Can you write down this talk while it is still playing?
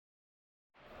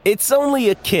It's only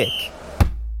a kick,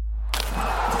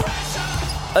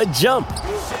 a jump,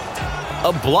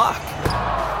 a block.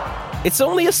 It's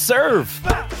only a serve.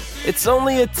 It's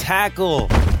only a tackle,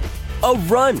 a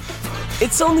run.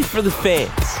 It's only for the fans.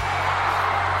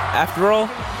 After all,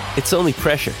 it's only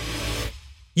pressure.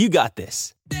 You got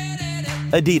this.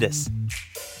 Adidas.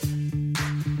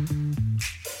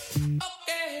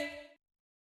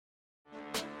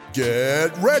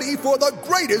 Get ready for the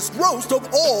greatest roast of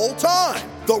all time,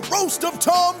 the Roast of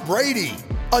Tom Brady,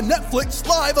 a Netflix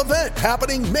live event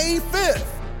happening May 5th.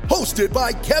 Hosted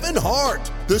by Kevin Hart,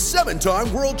 the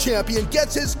 7-time world champion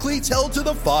gets his cleats held to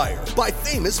the fire by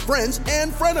famous friends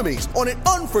and frenemies on an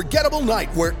unforgettable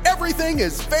night where everything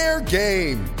is fair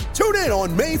game. Tune in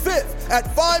on May 5th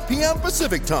at 5 p.m.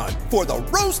 Pacific time for the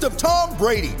Roast of Tom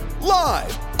Brady,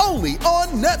 live only on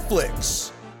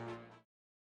Netflix.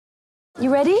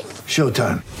 You ready?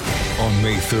 Showtime. On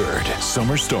May 3rd,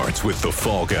 summer starts with The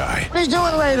Fall Guy. Let's do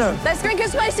it later. Let's drink a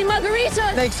spicy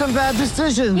margarita. Make some bad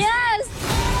decisions. Yes!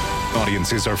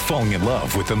 Audiences are falling in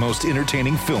love with the most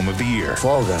entertaining film of the year.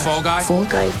 Fall Guy. Fall Guy? Fall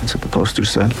Guy. That's what the poster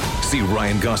said. See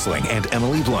Ryan Gosling and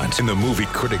Emily Blunt in the movie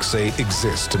critics say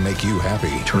exists to make you happy.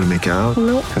 Trying to make it out?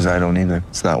 Nope. Because I don't either.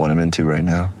 It's not what I'm into right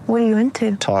now. What are you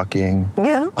into? Talking.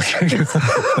 Yeah.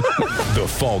 The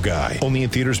Fall Guy. Only in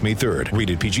theaters May 3rd.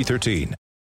 Rated PG-13.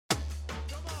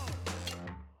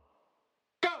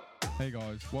 Hey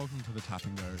guys, welcome to the Tap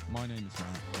and Go. My name is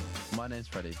Matt. My name's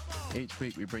Freddie. Each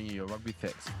week we bring you your rugby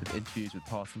fix with interviews with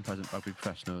past and present rugby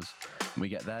professionals, and we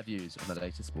get their views on the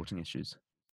latest sporting issues.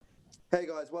 Hey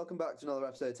guys, welcome back to another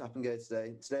episode of Tap and Go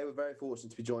today. Today we're very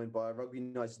fortunate to be joined by Rugby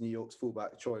United New York's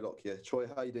fullback, Troy Lockyer. Troy,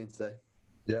 how are you doing today?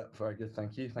 Yeah, very good,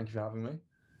 thank you. Thank you for having me.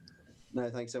 No,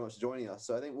 thanks so much for joining us.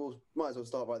 So I think we might as well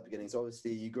start right at the beginning. So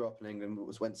obviously you grew up in England,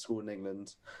 went to school in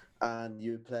England, and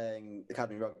you were playing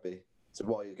academy rugby. So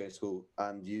while you were going to school,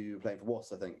 and you were playing for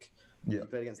Wasps, I think. Yeah. You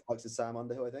played against the likes of Sam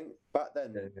Underhill, I think. Back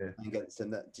then, Yeah. against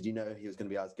him, did you know he was going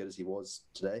to be as good as he was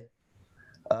today?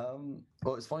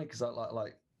 Well, it's funny because I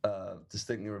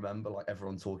distinctly remember like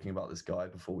everyone talking about this guy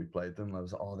before we played them. I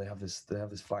was like, oh, they have this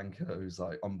flanker who's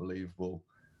like unbelievable.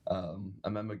 I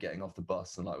remember getting off the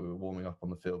bus and like we were warming up on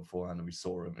the field beforehand and we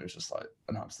saw him. It was just like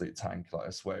an absolute tank. Like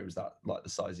I swear he was that like the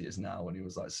size he is now when he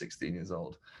was like 16 years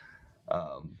old.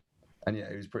 And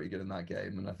yeah, he was pretty good in that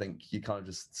game. And I think you kind of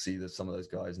just see that some of those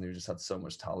guys and he just had so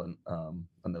much talent. And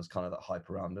there was kind of that hype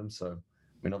around him. So,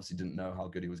 I mean, obviously didn't know how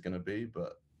good he was going to be,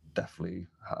 but definitely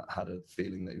had a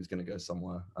feeling that he was going to go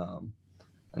somewhere.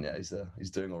 And yeah,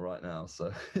 he's doing all right now.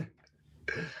 So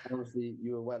Obviously,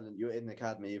 you were in the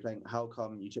academy, you're playing. How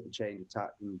come you took the change of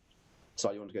tack and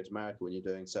decided you want to go to America when you're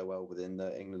doing so well within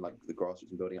England, like the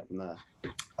grassroots and building up from there?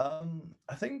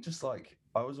 I think just like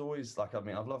I was always like, I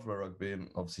mean, I've loved my rugby and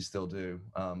obviously still do,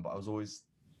 but I was always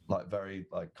like very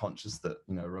like conscious that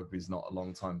rugby is not a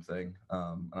long time thing,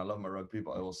 and I love my rugby,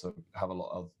 but I also have a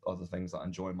lot of other things that I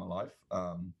enjoy in my life,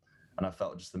 and I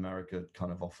felt just America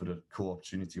kind of offered a cool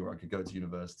opportunity where I could go to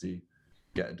university,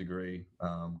 get a degree,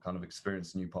 kind of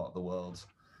experience a new part of the world,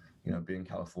 be in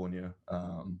California,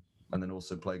 and then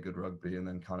also play good rugby and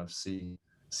then kind of see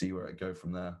where it go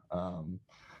from there.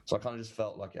 So I kind of just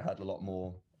felt like it had a lot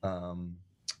more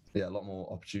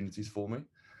opportunities for me.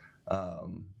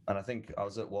 And I think I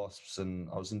was at Wasps and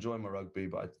I was enjoying my rugby,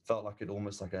 but I felt like it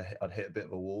almost like I'd hit a bit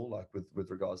of a wall, like with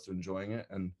regards to enjoying it.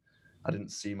 And I didn't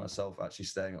see myself actually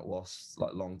staying at Wasps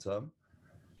like long term.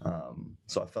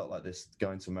 So I felt like this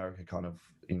going to America kind of,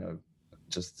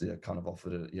 just kind of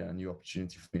offered a new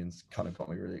opportunity for me and kind of got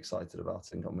me really excited about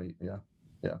it and got me,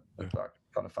 I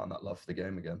kind of found that love for the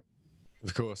game again.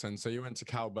 Of course, and so you went to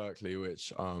Cal Berkeley,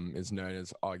 which is known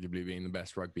as arguably being the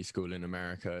best rugby school in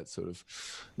America. It's sort of,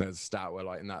 there's a stat where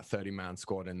like in that 30-man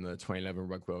squad in the 2011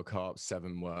 Rugby World Cup,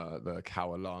 7 were the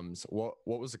Cal alums. What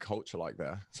was the culture like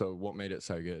there? So what made it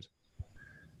so good?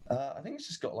 I think it's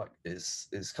just got like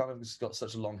it's kind of just got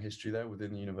such a long history there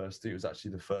within the university. It was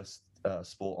actually the first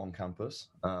sport on campus,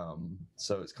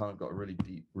 so it's kind of got a really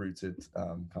deep rooted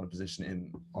kind of position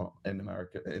in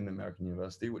America, in the American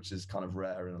university, which is kind of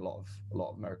rare in a lot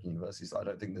of American universities. I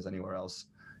don't think there's anywhere else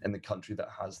in the country that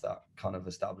has that kind of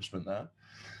establishment there.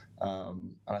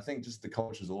 And I think just the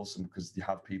culture is awesome because you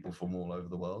have people from all over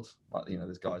the world. Like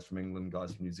there's guys from England,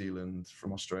 guys from New Zealand,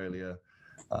 from Australia,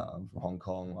 from Hong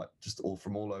Kong, like just all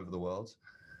from all over the world.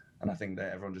 And I think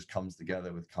that everyone just comes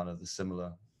together with kind of the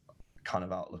similar kind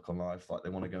of outlook on life. Like they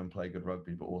want to go and play good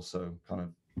rugby, but also kind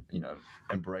of,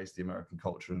 embrace the American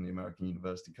culture and the American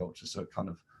university culture. So it kind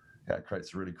of, it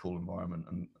creates a really cool environment.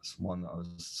 And it's one that I was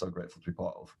so grateful to be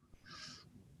part of.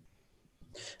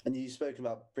 And you've spoken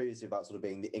about previously about sort of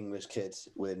being the English kid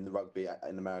within the rugby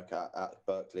in America at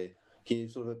Berkeley. Can you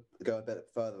sort of go a bit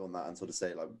further on that and sort of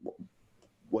say like,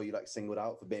 were you like singled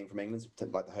out for being from England,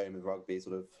 like the home of rugby,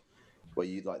 sort of? Were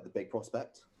you like the big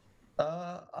prospect?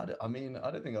 I mean,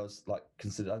 I don't think I was like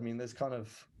considered. I mean, there's kind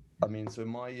of. I mean, so in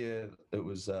my year, it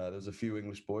was there was a few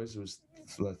English boys. There was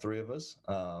three of us.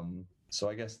 So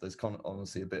I guess there's kind of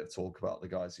honestly a bit of talk about the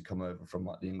guys who come over from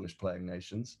like the English playing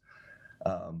nations.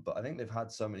 But I think they've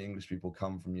had so many English people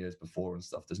come from years before and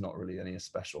stuff. There's not really any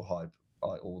special hype,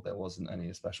 or there wasn't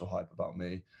any special hype about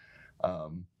me.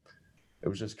 It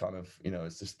was just kind of,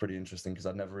 it's just pretty interesting because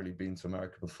I'd never really been to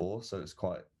America before. So it's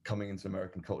quite, coming into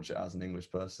American culture as an English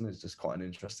person is just quite an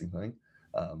interesting thing.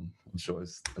 I'm sure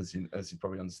as you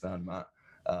probably understand, Matt,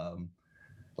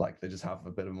 like they just have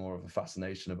a bit of more of a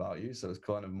fascination about you. So it's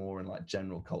kind of more in like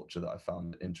general culture that I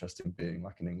found interesting being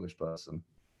like an English person.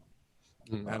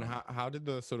 And how did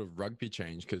the sort of rugby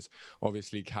change? Because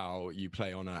obviously, Cal, you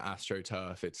play on an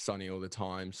AstroTurf. It's sunny all the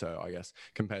time. So I guess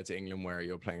compared to England, where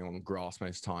you're playing on grass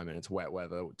most of the time and it's wet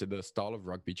weather, did the style of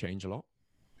rugby change a lot?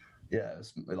 Yeah,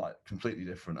 it's like completely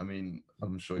different. I mean,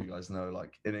 I'm sure you guys know,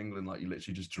 like in England, like you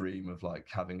literally just dream of like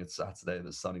having a Saturday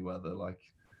that's sunny weather. Like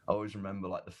I always remember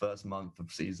like the first month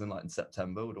of season, like in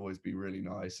September, would always be really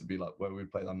nice. It'd be like where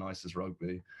we'd play our nicest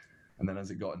rugby. And then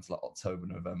as it got into like October,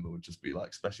 November, would just be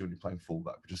like, especially when you're playing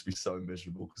fullback, would just be so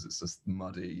miserable because it's just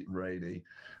muddy, rainy,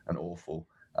 and awful.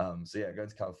 So yeah, going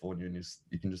to California and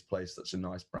you can just play such a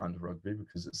nice brand of rugby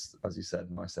because it's, as you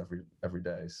said, nice every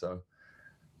day. So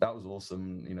that was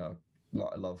awesome.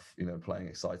 Like I love playing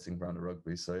exciting brand of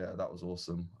rugby. So yeah, that was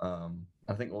awesome.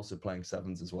 I think also playing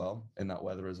sevens as well in that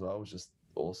weather as well was just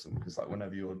awesome because like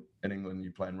whenever you're in England, you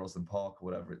play in Roslyn Park or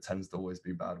whatever, it tends to always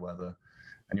be bad weather.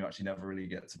 And you actually never really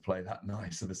get to play that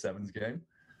nice of a sevens game.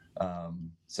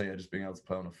 So yeah, just being able to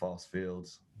play on a fast field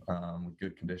with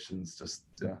good conditions just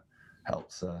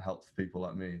helps people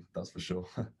like me, that's for sure.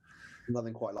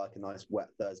 Nothing quite like a nice wet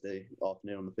Thursday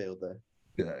afternoon on the field though.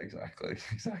 Yeah, exactly.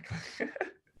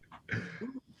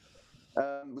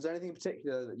 Was there anything in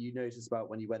particular that you noticed about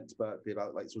when you went to Berkeley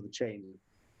about like sort of the change,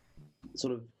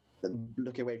 sort of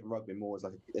looking away from rugby more as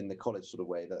like in the college sort of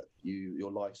way that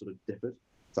your life sort of differed?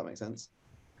 Does that make sense?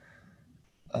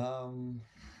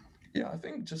 Yeah, I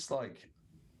think just like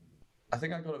I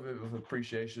got a bit of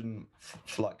appreciation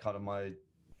for like kind of my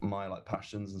like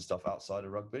passions and stuff outside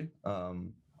of rugby.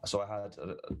 So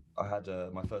I had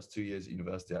my first 2 years at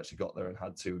university. I actually got there and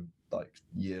had 2 like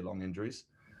year-long injuries.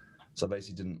 So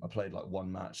I played like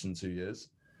 1 match in 2 years.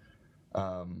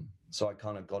 So I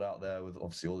kind of got out there with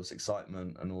obviously all this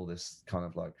excitement and all this kind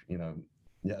of like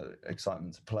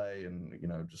excitement to play, and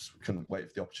just couldn't wait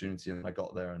for the opportunity. And I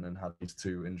got there and then had these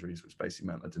 2 injuries, which basically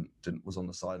meant I was on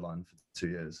the sideline for 2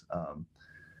 years.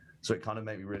 So it kind of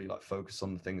made me really like focus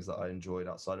on the things that I enjoyed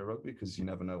outside of rugby because you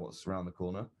never know what's around the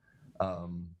corner.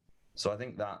 So I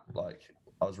think that like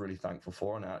I was really thankful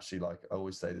for, and actually like I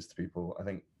always say this to people. I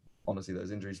think honestly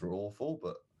those injuries were awful,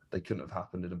 but they couldn't have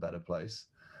happened in a better place.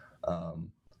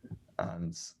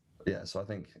 And yeah, so I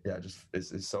think just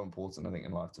it's so important I think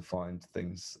in life to find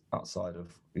things outside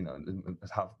of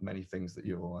have many things that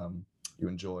you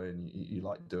enjoy and you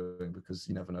like doing because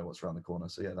you never know what's around the corner.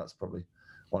 So yeah, that's probably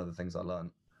one of the things I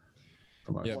learned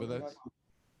from my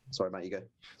Sorry, Matt, you go.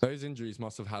 Those injuries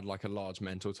must have had like a large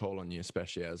mental toll on you,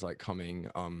 especially as like coming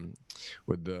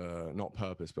with the not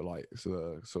purpose but like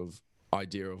the sort of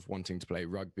idea of wanting to play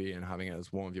rugby and having it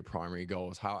as one of your primary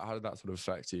goals. How did that sort of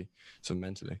affect you sort of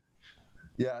mentally?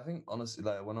 Yeah, I think honestly,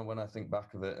 like when I think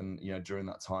back of it, and during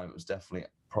that time, it was definitely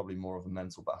probably more of a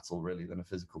mental battle really than a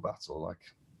physical battle. Like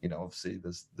obviously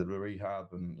there's the rehab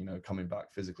and coming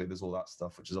back physically, there's all that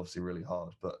stuff which is obviously really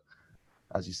hard. But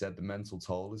as you said, the mental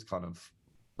toll is kind of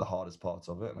the hardest part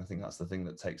of it, and I think that's the thing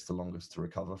that takes the longest to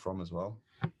recover from as well.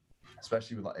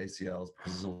 Especially with like ACLs,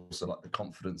 because there's also like the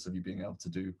confidence of you being able to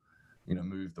do,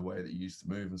 move the way that you used to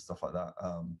move and stuff like that.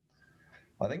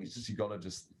 I think it's just you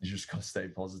just gotta stay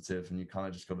positive, and you kind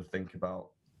of just got to think about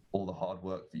all the hard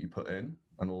work that you put in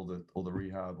and all the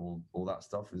rehab, all that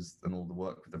stuff and all the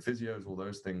work with the physios, all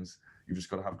those things. You've just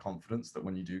got to have confidence that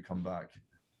when you do come back,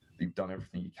 you've done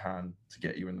everything you can to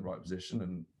get you in the right position.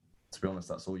 And to be honest,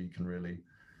 that's all you can really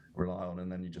rely on.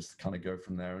 And then you just kind of go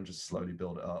from there and just slowly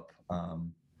build it up.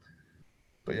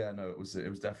 But yeah, no, it was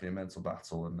definitely a mental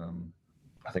battle, and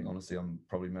I think honestly I'm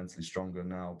probably mentally stronger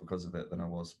now because of it than I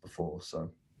was before.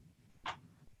 So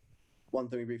one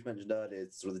thing we briefly mentioned earlier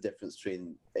is sort of the difference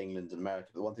between England and America.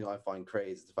 But one thing I find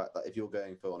crazy is the fact that if you're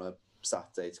going for on a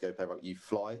Saturday to go play rugby, you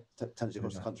fly potentially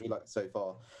across the country. Like so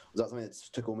far, was that something that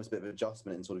took almost a bit of an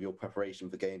adjustment in sort of your preparation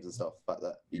for games and stuff? The fact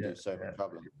that you do so much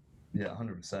traveling. Yeah,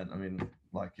 100%. I mean,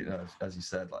 like, you know, as you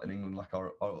said, like in England, like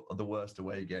our the worst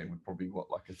away game would probably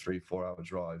like a 3-4 hour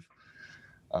drive.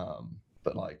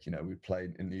 But like, you know, we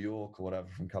played in New York or whatever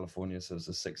from California, so it was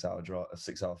a 6-hour drive, a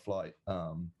 6-hour flight.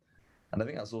 And I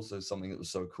think that's also something that was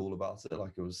so cool about it.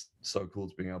 Like, it was so cool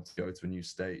to being able to go to a new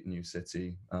state, new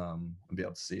city, and be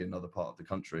able to see another part of the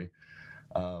country.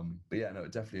 But yeah, no,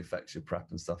 it definitely affects your prep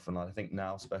and stuff. And I think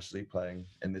now, especially playing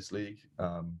in this league,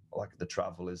 like the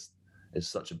travel is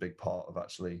such a big part of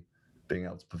actually being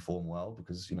able to perform well,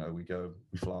 because, you know, we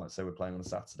fly, say we're playing on a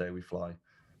Saturday, we fly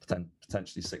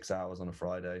potentially 6 hours on a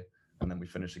Friday, and then we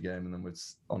finish a game, and then we're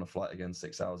on a flight again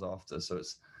 6 hours after. So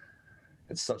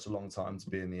it's such a long time to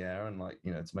be in the air, and, like,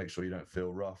 you know, to make sure you don't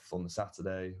feel rough on the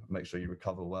Saturday, make sure you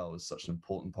recover well is such an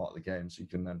important part of the game, so you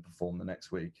can then perform the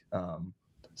next week.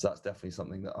 So that's definitely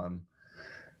something that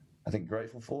I think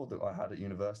grateful for that I had at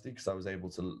university, because I was able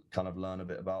to kind of learn a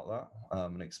bit about that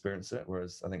and experience it.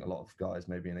 Whereas I think a lot of guys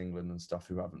maybe in England and stuff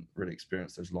who haven't really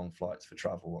experienced those long flights for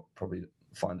travel probably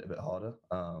find it a bit harder.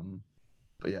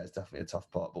 But yeah, it's definitely a tough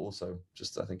part, but also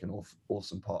just, I think, an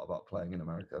awesome part about playing in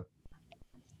America.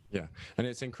 Yeah, and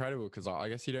it's incredible because I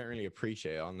guess you don't really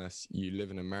appreciate it unless you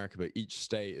live in America, but each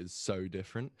state is so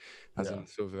different. As in,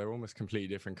 sort of, they're almost completely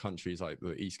different countries, like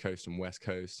the East Coast and West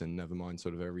Coast, and never mind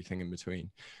sort of everything in between,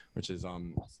 which is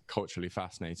culturally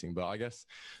fascinating. But I guess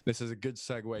this is a good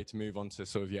segue to move on to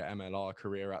sort of your MLR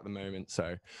career at the moment.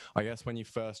 So I guess when you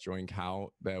first joined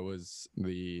Cal, there was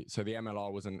the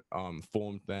MLR wasn't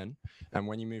formed then, and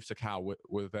when you moved to Cal,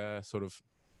 were there sort of,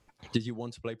 did you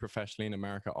want to play professionally in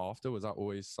America after? Was that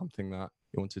always something that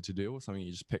you wanted to do, or something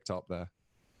you just picked up there?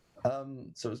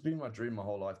 So it's been my dream my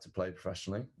whole life to play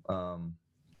professionally. And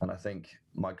I think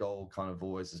my goal kind of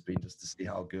always has been just to see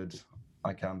how good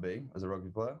I can be as a rugby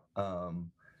player.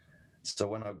 So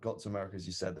when I got to America, as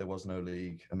you said, there was no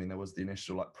league. I mean, there was the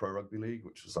initial like pro rugby league,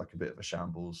 which was like a bit of a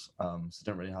shambles. So I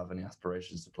didn't really have any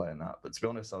aspirations to play in that. But to be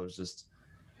honest, I was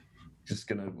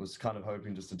was kind of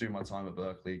hoping just to do my time at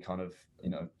Berkeley, kind of, you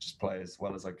know, just play as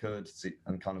well as I could,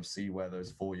 and kind of see where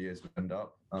those 4 years would end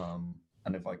up.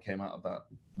 And if I came out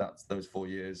of those 4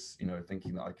 years, you know,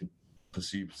 thinking that I could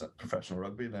pursue professional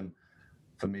rugby, then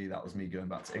for me, that was me going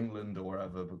back to England or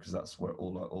wherever, because that's where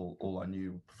all I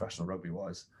knew professional rugby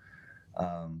wise.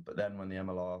 But then when the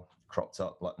MLR cropped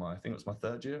up, like I think it was my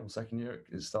third year or second year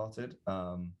it started,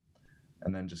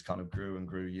 and then just kind of grew and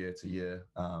grew year to year.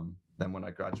 Then when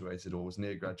I graduated, or was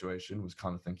near graduation, was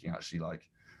kind of thinking, actually, like,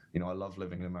 you know, I love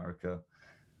living in America.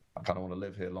 I kind of want to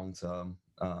live here long term.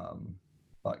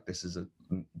 Like, this is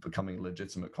becoming a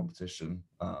legitimate competition.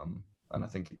 And I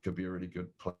think it could be a really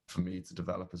good place for me to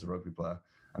develop as a rugby player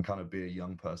and kind of be a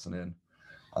young person in.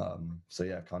 So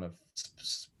yeah, kind of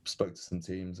spoke to some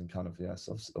teams and kind of,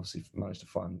 so obviously managed to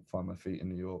find my feet in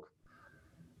New York.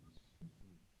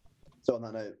 So on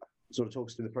that note, sort of talk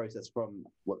us through the process from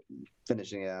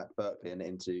finishing at Berkeley and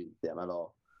into the MLR.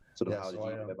 Sort of how did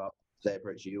you go about? Did they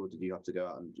approach you, or did you have to go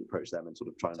out and approach them and sort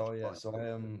of try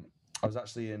and? I was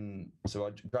actually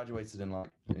I graduated in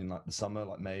the summer,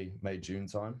 like May June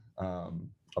time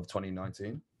of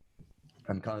 2019,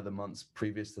 and kind of the months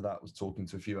previous to that was talking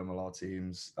to a few MLR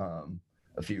teams,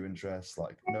 a few interests,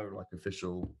 like no like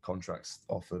official contracts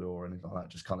offered or anything like that,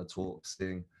 just kind of talk,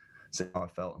 seeing how I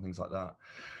felt and things like that.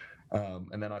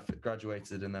 And then I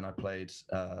graduated, and then I played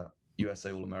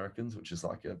USA All Americans, which is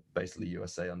like basically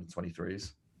USA under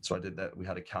 23s. So I did that. We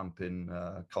had a camp in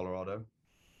Colorado,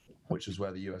 which is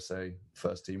where the USA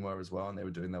first team were as well, and they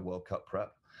were doing their World Cup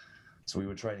prep. So we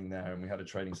were training there, and we had a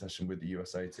training session with the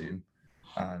USA team,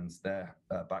 and their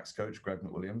backs coach, Greg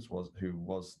McWilliams, who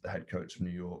was the head coach of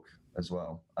New York as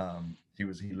well.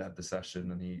 He led the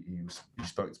session, and he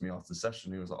spoke to me after the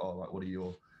session. He was like, "Oh, like what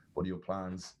are your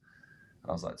plans?" And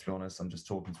I was like, to be honest, I'm just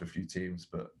talking to a few teams,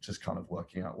 but just kind of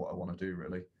working out what I want to do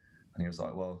really. And he was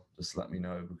like, "Well, just let me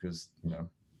know, because, you know,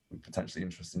 we're potentially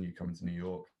interested in you coming to New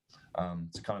York."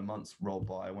 So kind of months rolled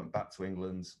by. I went back to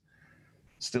England,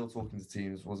 still talking to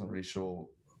teams, wasn't really sure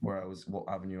what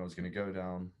avenue I was going to go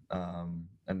down.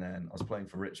 And then I was playing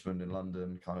for Richmond in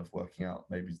London, kind of working out,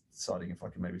 maybe deciding if I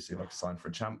could maybe see if I could sign for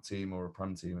a champ team or a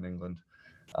Prem team in England.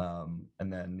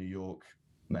 And then New York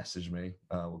messaged me,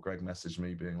 Greg messaged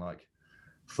me being like,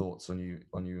 thoughts on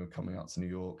you coming out to New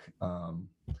York.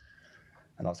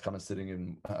 And I was kind of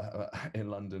sitting in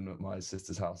London at my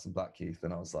sister's house in Blackheath,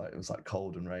 and I was like, it was like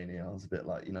cold and rainy. I was a bit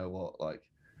like, you know what, like,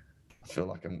 I feel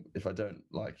like if I don't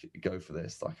like go for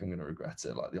this, like I'm going to regret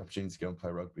it. Like the opportunity to go and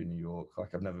play rugby in New York,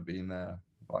 like I've never been there.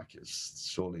 Like it's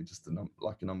surely just an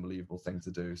unbelievable thing to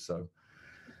do. So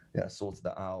yeah, sorted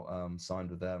that out,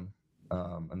 signed with them,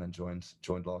 and then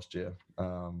joined last year.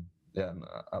 And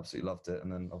I absolutely loved it.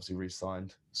 And then obviously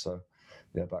re-signed. So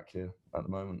yeah, back here at the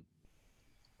moment.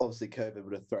 Obviously, COVID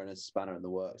would have thrown a spanner in the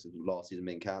works of last season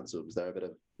being cancelled. Was there a bit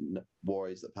of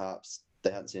worries that perhaps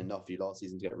they hadn't seen enough of you last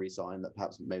season to get re-signed? That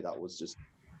perhaps maybe that was just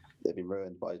they've been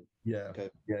ruined by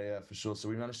COVID? Yeah, for sure. So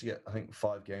we managed to get, I think,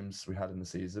 5 games we had in the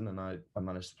season, and I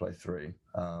managed to play 3.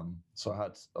 So I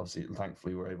had, obviously,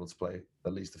 thankfully, we were able to play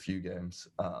at least a few games.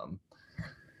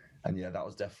 And yeah, that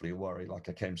was definitely a worry. Like,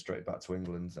 I came straight back to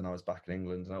England, and I was back in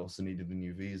England, and I also needed a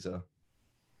new visa.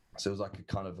 So it was like a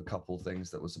couple of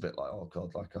things that was a bit like, oh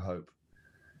God, like I hope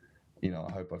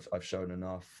I've shown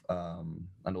enough.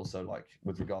 And also, like,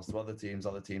 with regards to other teams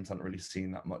hadn't really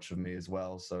seen that much of me as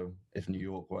well. So if New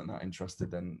York weren't that interested,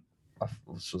 then I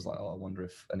was like, oh, I wonder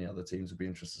if any other teams would be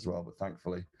interested as well. But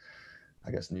thankfully,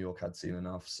 I guess New York had seen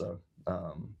enough, so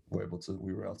we were able to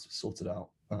sort it out.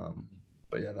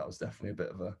 But yeah, that was definitely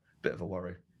a bit of a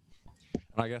worry.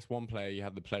 And I guess one player you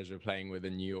had the pleasure of playing with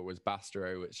in New York was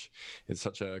Bastareaud, which is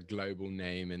such a global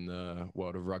name in the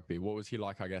world of rugby. What was he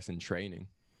like, I guess, in training?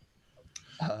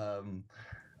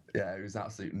 Yeah, he was an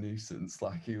absolute nuisance.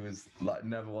 Like, he was like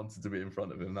never wanted to be in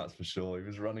front of him, that's for sure. He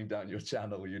was running down your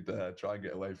channel, you'd try and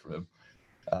get away from him.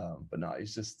 But no,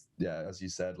 he's just, yeah, as you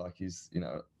said, like, he's,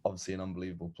 obviously an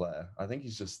unbelievable player. I think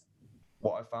he's just,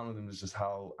 what I found with him is just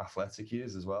how athletic he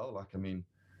is as well. Like, I mean,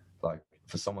 like,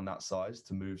 for someone that size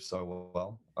to move so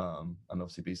well, and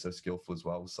obviously be so skillful as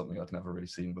well, was something I'd never really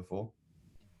seen before.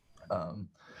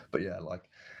 But yeah, like,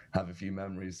 have a few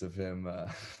memories of him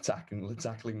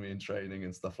tackling me in training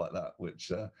and stuff like that, which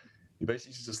he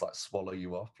basically just like swallow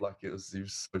you up. Like, he was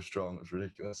so strong, it was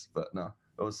ridiculous. But no,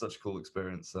 it was such a cool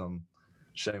experience.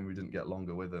 Shame we didn't get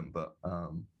longer with him, but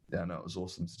yeah, no, it was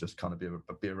awesome to just kind of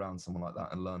be around someone like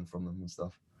that and learn from them and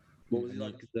stuff. What was he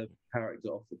like as the character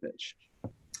off the pitch?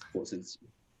 What's his?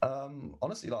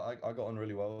 Honestly, like, I got on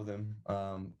really well with him.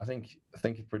 I think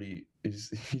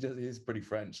he's pretty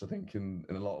French, I think, in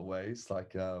a lot of ways.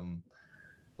 Like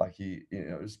he,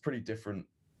 it was pretty different,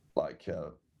 like,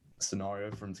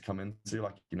 scenario for him to come into.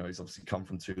 Like, he's obviously come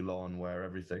from Toulon, where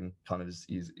everything kind of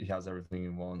he has everything he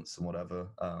wants and whatever.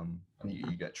 And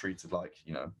you get treated like,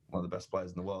 one of the best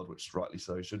players in the world, which rightly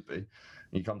so he should be. And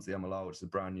you come to the MLR, which is a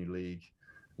brand new league.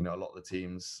 A lot of the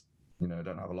teams,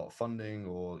 don't have a lot of funding,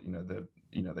 or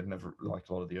they've never, like,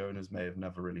 a lot of the owners may have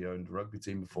never really owned a rugby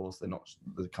team before, so they're not,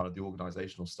 the kind of the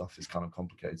organizational stuff is kind of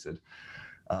complicated.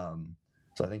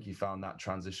 So I think he found that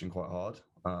transition quite hard.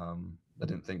 I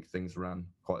didn't think things ran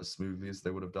quite as smoothly as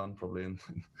they would have done probably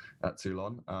at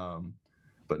Toulon.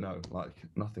 But no, like,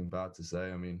 nothing bad to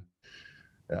say. I mean,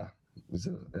 yeah, he was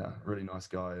a really nice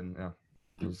guy, and yeah,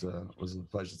 it was a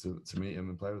pleasure to meet him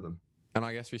and play with him. And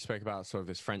I guess we spoke about sort of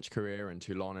his French career and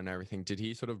Toulon and everything. Did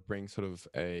he sort of bring sort of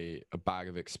a bag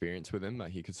of experience with him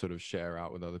that he could sort of share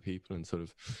out with other people and sort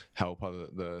of help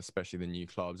especially the new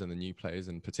clubs and the new players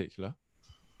in particular?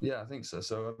 Yeah, I think so.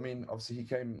 So, I mean, obviously he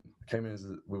came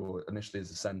in initially as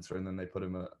a centre, and then they put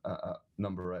him at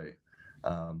number 8.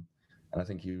 And I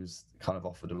think he was kind of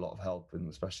offered a lot of help, and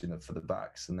especially for the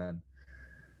backs. And then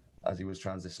as he was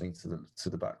transitioning to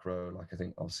the back row, like, I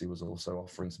think obviously was also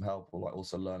offering some help, or like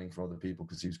also learning from other people,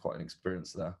 because he was quite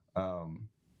inexperienced there.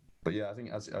 But yeah, I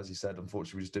think as you said,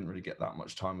 unfortunately, we just didn't really get that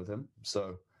much time with him.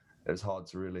 So it was hard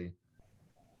to really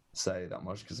say that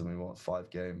much, because, I mean, 5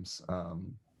 games. Yeah,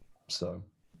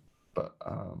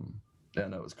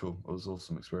 no, it was cool. It was an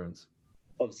awesome experience.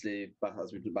 Obviously, Bastareaud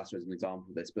is an example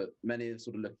of this, but many are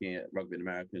sort of looking at rugby in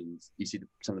America, and you see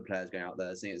some of the players going out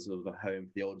there, seeing it sort of a home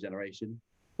for the older generation,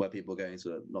 where people are going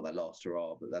sort of not their last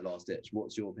hurrah, but their last ditch.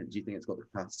 What's your opinion? Do you think it's got the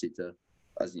capacity to,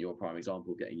 as in your prime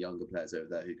example, getting younger players over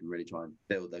there who can really try and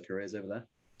build their careers over there?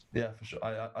 Yeah, for sure.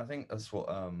 I think that's what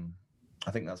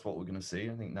we're going to see.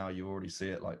 I think now you already see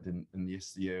it, like, in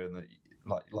this year and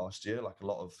like last year, like a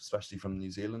lot of, especially from New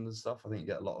Zealand and stuff. I think you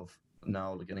get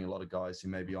getting a lot of guys who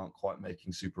maybe aren't quite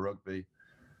making Super Rugby,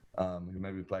 who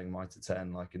may be playing Mitre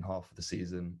 10 like in half of the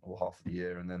season or half of the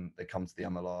year, and then they come to the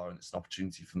MLR, and it's an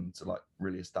opportunity for them to, like,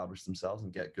 really establish themselves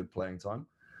and get good playing time.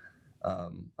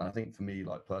 And I think for me,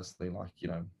 like, personally, like,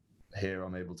 here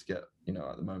I'm able to get,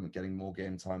 at the moment, getting more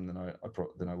game time than I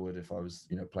would if I was,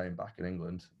 playing back in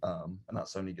England, and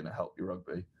that's only going to help your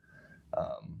rugby.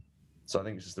 So I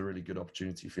think it's just a really good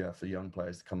opportunity for young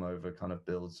players to come over, kind of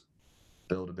build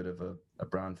a bit of a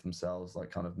brand for themselves,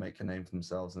 like, kind of make a name for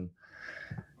themselves. And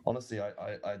honestly,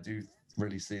 I do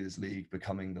really see this league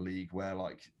becoming the league where,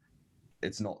 like,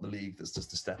 it's not the league that's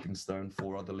just a stepping stone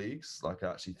for other leagues. Like,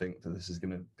 I actually think that this is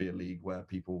going to be a league where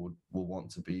people will want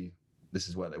to be. This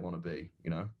is where they want to be.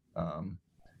 I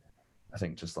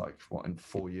think just like in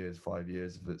 4 years, 5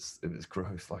 years, if it's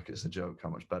growth, like, it's a joke how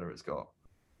much better it's got.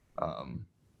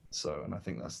 So, and I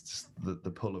think that's just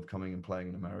the pull of coming and playing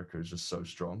in America is just so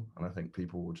strong, and I think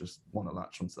people will just want to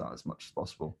latch onto that as much as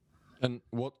possible. And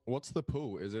what's the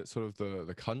pull? Is it sort of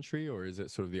the country, or is it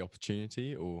sort of the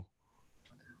opportunity, or?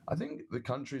 I think the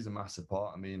country is a massive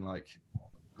part. I mean,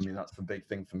 that's the big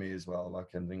thing for me as well.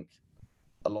 Like, I think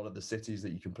a lot of the cities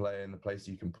that you can play in, the places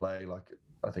you can play, like,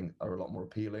 I think are a lot more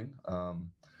appealing.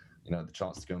 The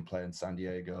chance to go and play in San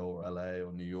Diego or LA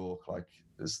or New York, like,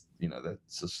 they're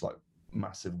just like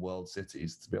massive world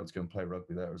cities. To be able to go and play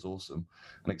rugby there is awesome,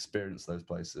 and experience those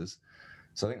places.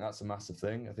 So I think that's a massive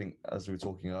thing. I think, as we were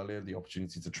talking earlier, the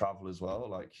opportunity to travel as well.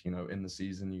 Like, in the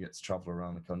season, you get to travel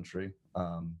around the country.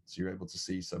 So you're able to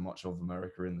see so much of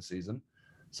America in the season.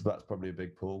 So that's probably a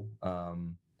big pull.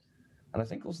 And I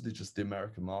think also just the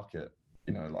American market,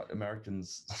 like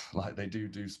Americans, like they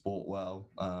do sport well.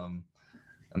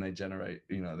 And they generate,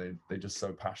 they're just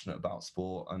so passionate about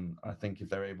sport. And I think if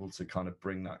they're able to kind of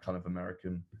bring that kind of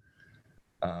American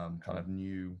kind of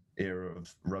new era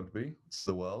of rugby to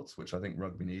the world, which I think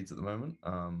rugby needs at the moment,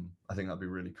 I think that'd be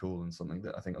really cool, and something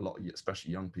that I think a lot of,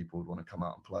 especially young people, would want to come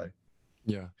out and play.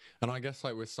 Yeah. And I guess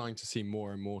like we're starting to see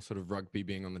more and more sort of rugby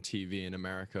being on the TV in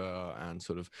America, and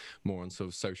sort of more on sort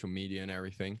of social media and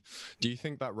everything. Do you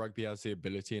think that rugby has the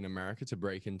ability in America to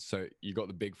break into, so you got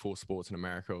the big four sports in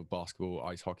America of basketball,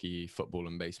 ice hockey, football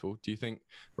and baseball. Do you think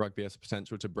rugby has the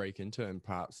potential to break into and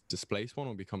perhaps displace one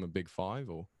or become a big five,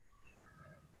 or?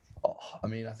 I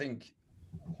mean, I think,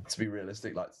 to be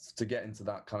realistic, like, to get into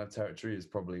that kind of territory is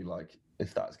probably, like,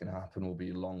 if that's going to happen, will be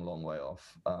a long, long way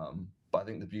off. But I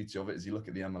think the beauty of it is you look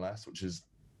at the MLS, which is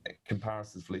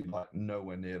comparatively like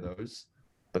nowhere near those,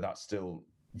 but that's still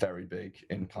very big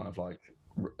in kind of like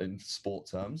in sport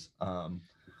terms.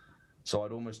 So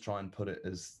I'd almost try and put it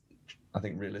as, I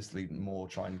think realistically, more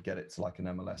try and get it to like an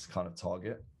MLS kind of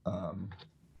target.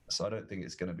 So I don't think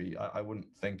it's going to be, I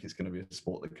wouldn't think it's going to be a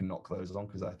sport that can knock those on,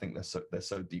 because I think they're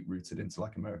so deep rooted into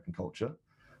like American culture.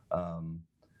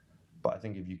 But I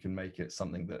think if you can make it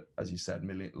something that, as you said,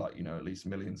 at least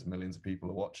millions and millions of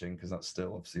people are watching, because that's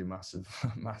still obviously a massive,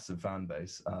 massive fan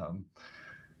base. I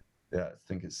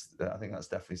think that's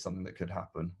definitely something that could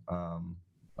happen. And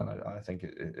I think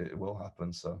it will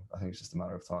happen. So I think it's just a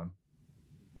matter of time.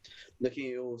 Looking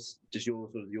at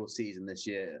your season this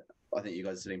year, I think you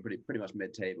guys are sitting pretty much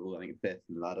mid-table. I think 5th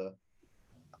in the ladder.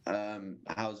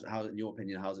 How in your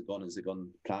opinion, how's it gone? Has it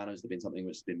gone to plan? Has there been something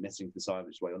which has been missing for the side,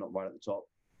 which is why you're not right at the top?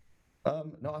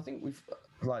 No, I think we've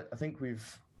got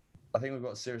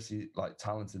a seriously like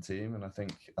talented team, and I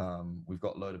think we've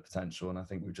got a load of potential, and I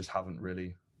think we just haven't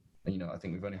really, I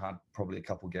think we've only had probably a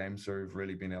couple games where we've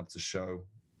really been able to show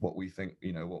what we think,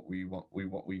 what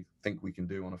we think we can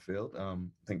do on a field. I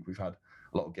think we've had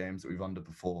a lot of games that we've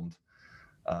underperformed.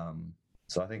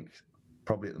 So I think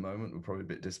probably at the moment we're probably a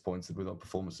bit disappointed with our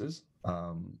performances.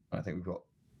 I think we've got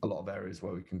a lot of areas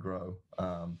where we can grow.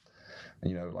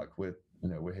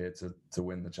 We're here to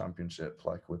win the championship.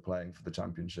 Like, we're playing for the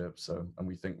championship. So, and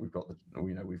we think we've got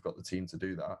the team to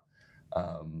do that.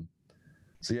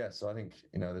 So I think,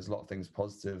 there's a lot of things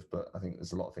positive, but I think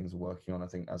there's a lot of things we're working on. I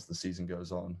think as the season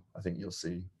goes on, I think you'll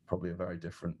see probably a very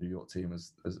different New York team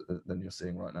than you're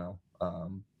seeing right now.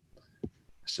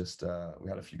 It's just we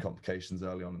had a few complications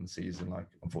early on in the season. Like,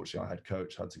 unfortunately, our head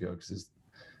coach had to go because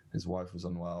his wife was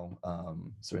unwell.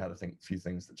 So we had, I think, a few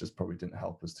things that just probably didn't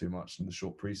help us too much in the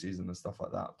short preseason and stuff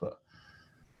like that. But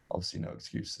obviously, no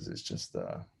excuses. It's just,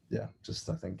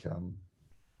 I think,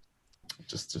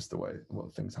 just the way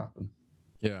what things happen.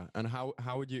 Yeah, and how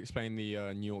would you explain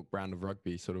the New York brand of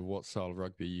rugby? Sort of what style of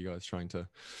rugby are you guys trying to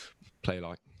play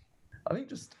like? I think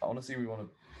just honestly, we want to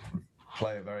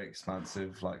play a very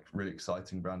expansive, like really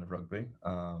exciting brand of rugby.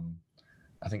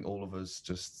 I think all of us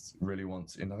just really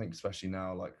want, and I think especially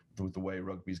now, like with the way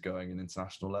rugby's going in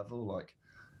international level, like,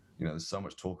 there's so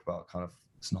much talk about kind of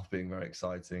it's not being very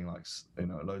exciting, like,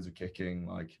 loads of kicking,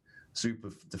 like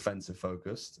super defensive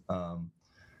focused. And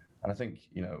I think,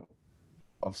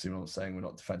 obviously we're not saying we're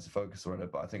not defensive focused already,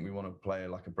 but I think we want to play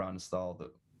like a brand style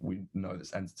that we know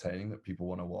that's entertaining, that people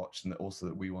want to watch, and that also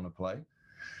that we want to play.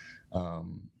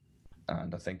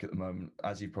 And I think at the moment,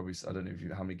 as you probably, I don't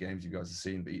know how many games you guys have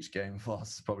seen, but each game for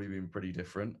us has probably been pretty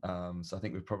different. So I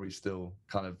think we're probably still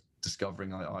kind of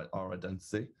discovering our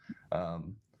identity.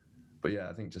 But yeah,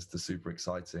 I think just the super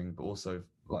exciting, but also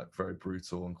like very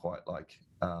brutal and quite like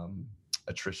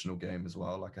attritional game as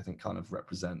well. Like, I think kind of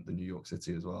represent the New York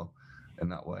City as well in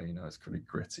that way. It's pretty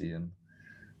gritty and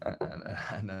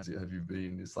as have you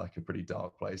been, it's like a pretty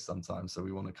dark place sometimes. So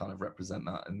we want to kind of represent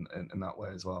that in that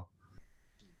way as well.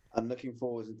 And looking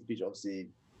forward into the future, obviously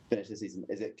finish this season,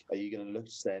 are you going to look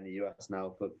to stay in the US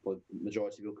now for the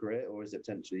majority of your career, or is it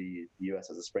potentially the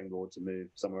US as a springboard to move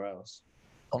somewhere else?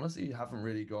 Honestly, you haven't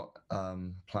really got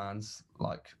plans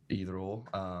like either or.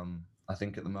 I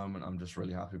think at the moment I'm just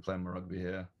really happy playing my rugby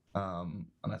here, and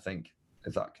I think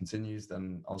if that continues,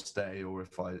 then I'll stay. Or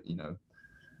if I,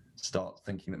 start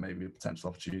thinking that maybe a potential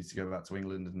opportunity to go back to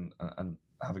England and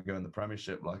have a go in the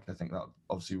Premiership, like I think that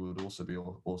obviously would also be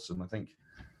awesome. I think,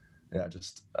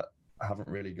 just I haven't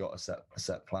really got a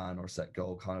set plan or a set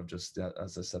goal. Kind of just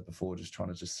as I said before, just trying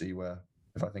to just see where,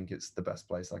 if I think it's the best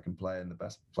place I can play and the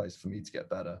best place for me to get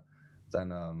better,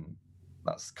 then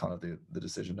that's kind of the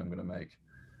decision I'm going to make.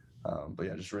 But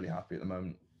yeah, just really happy at the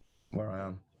moment where I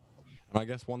am. And I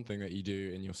guess one thing that you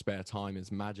do in your spare time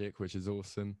is magic, which is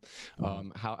awesome.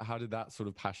 How did that sort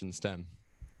of passion stem?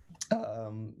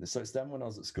 So it stemmed when I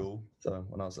was at school. So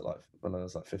when I was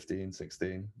like 15,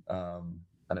 16.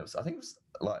 And I think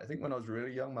when I was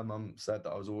really young, my mum said that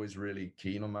I was always really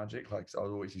keen on magic. Like I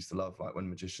always used to love like when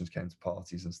magicians came to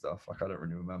parties and stuff. Like I don't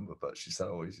really remember, but she said I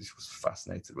always was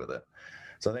fascinated with it.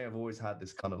 So I think I've always had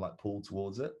this kind of like pull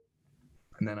towards it.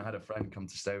 And then I had a friend come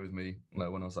to stay with me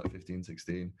when I was like 15,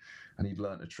 16, and he'd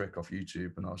learned a trick off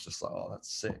YouTube, and I was just like, oh,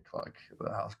 that's sick. Like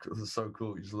that's so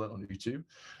cool. You just learn on YouTube.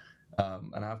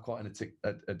 And I have quite an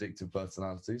addictive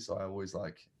personality, so I always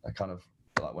I kind of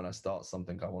like when I start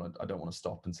something, I don't want to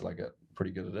stop until I get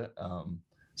pretty good at it.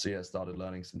 So yeah, I started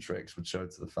learning some tricks, would show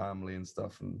it to the family and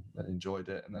stuff, and enjoyed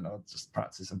it. And then I'd just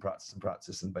practice, and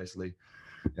basically,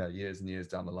 years and years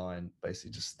down the line, basically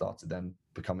just started then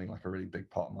becoming like a really big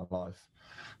part of my life.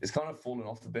 It's kind of fallen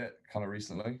off a bit kind of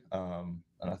recently, and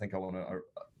I think I want to.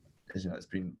 It's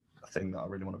been a thing that I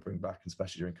really want to bring back,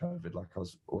 especially during COVID. Like I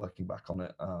was working back on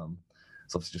it.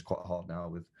 It's obviously just quite hard now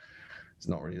with. It's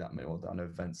not really that many. Well, I know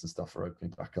events and stuff are opening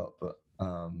back up, but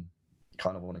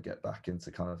kind of want to get back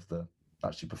into kind of the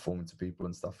actually performing to people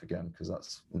and stuff again, because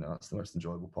that's that's the most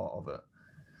enjoyable part of it.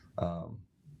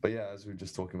 But yeah, as we were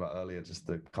just talking about earlier, just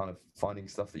the kind of finding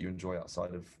stuff that you enjoy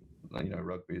outside of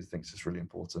rugby, I think is just really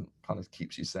important. Kind of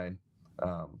keeps you sane.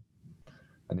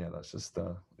 And yeah, that's just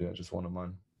just one of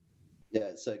mine. Yeah,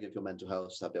 it's so good for your mental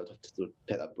health to be able to sort of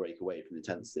take that break away from the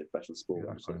intensity of professional sport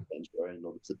and sort of enjoy your own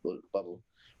little bubble.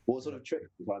 What sort of tricks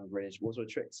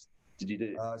did you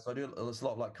do? So I do a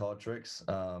lot of like card tricks.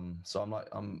 So I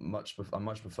much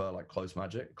prefer like close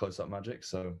up magic.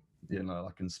 So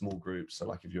like in small groups. So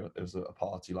like if there's a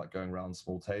party like going around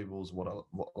small tables, what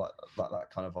like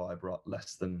that kind of vibe,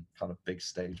 less than kind of big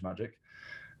stage magic.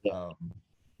 Yeah.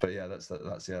 But yeah, that's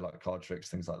like card tricks,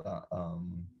 things like that.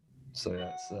 So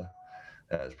yeah,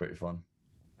 it's pretty fun.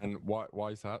 And why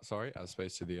is that? Sorry, as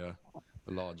opposed to the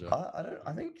larger.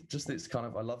 I think just it's kind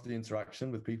of I love the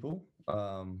interaction with people.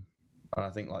 And I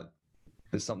think like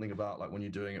there's something about like when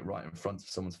you're doing it right in front of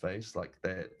someone's face, like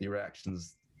the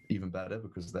reaction's even better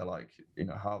because they're like,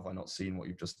 how have I not seen what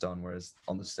you've just done? Whereas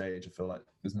on the stage, I feel like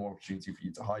there's more opportunity for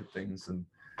you to hide things, and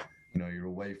you're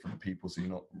away from the people, so you're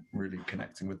not really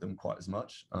connecting with them quite as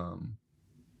much.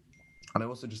 And I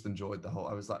also just enjoyed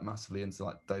I was like massively into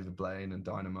like David Blaine and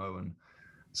Dynamo, and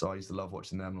so I used to love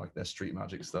watching them, like their street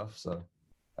magic stuff. So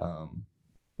I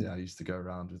used to go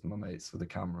around with my mates with a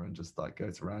camera and just like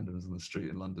go to randoms on the street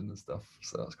in London and stuff.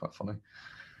 So that's quite funny.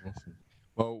 Awesome.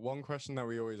 Well, one question that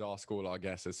we always ask all our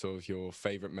guests is sort of your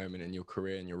favorite moment in your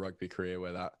career, in your rugby career,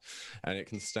 and it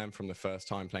can stem from the first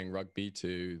time playing rugby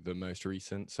to the most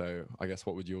recent. So I guess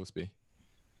what would yours be?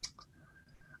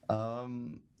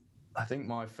 I think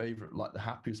my favorite, like the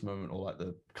happiest moment, or like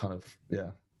the kind of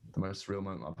the most real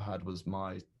moment I've had was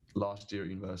my last year at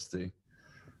university.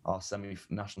 Our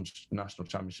national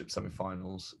championship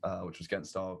semi-finals, which was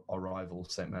against our rival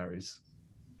St Mary's.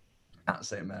 At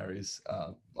St Mary's,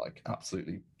 like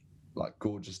absolutely, like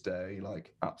gorgeous day,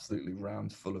 like absolutely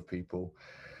rammed full of people,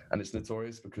 and it's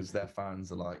notorious because their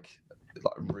fans are like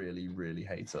really, really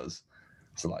hate us.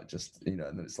 So like just and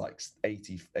then it's like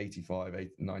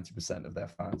 90% of their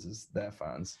fans is their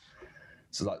fans.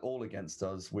 So like all against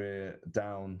us. We're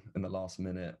down in the last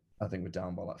minute. I think we're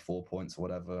down by like 4 points or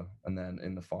whatever. And then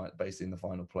in the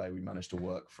final play, we managed to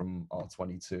work from our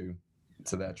 22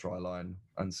 to their try line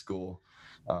and score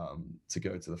to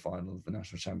go to the final of the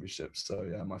national championship. So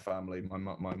yeah, my family, my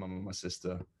mum and my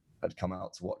sister had come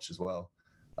out to watch as well,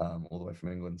 all the way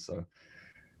from England. So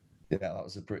yeah, that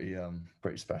was a pretty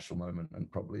special moment,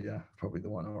 and probably the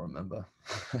one I'll remember.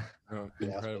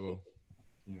 Incredible.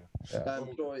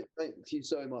 Troy, thank you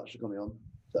so much for coming on,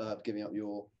 giving up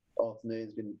your afternoon.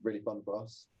 It's been really fun for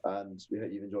us, and we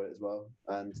hope you've enjoyed it as well.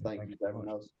 And thank you to everyone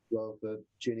else as well for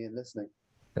tuning in and listening.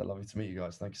 Yeah, lovely to meet you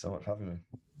guys. Thank you so much for having me.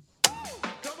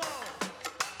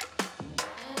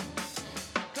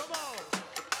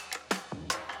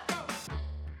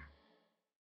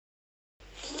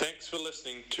 Thanks for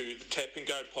listening to the Tap and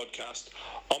Go podcast.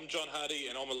 I'm John Hardy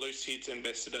and I'm a Loose Heads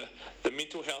ambassador, the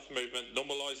mental health movement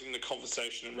normalising the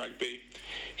conversation in rugby.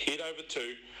 Head over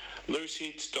to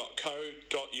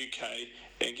looseheads.co.uk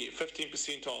and get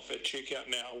 15% off at checkout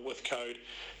now with code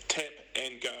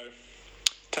TAPANDGO.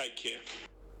 Take care.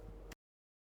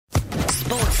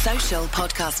 Sports Social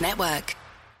Podcast Network.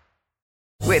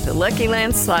 With the Lucky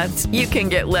Land Slots, you can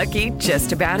get lucky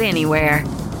just about anywhere.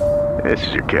 This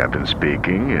is your captain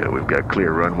speaking. We've got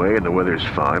clear runway and the weather's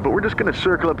fine, but we're just going to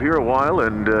circle up here a while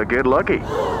and get lucky.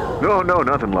 No,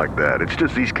 nothing like that. It's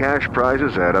just these cash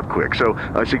prizes add up quick. So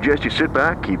I suggest you sit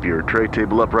back, keep your tray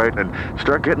table upright, and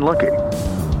start getting lucky.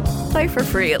 Play for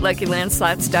free at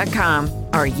LuckyLandSlots.com.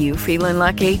 Are you feeling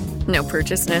lucky? No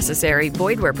purchase necessary.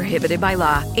 Void where prohibited by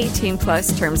law.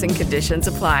 18+ terms and conditions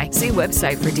apply. See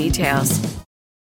website for details.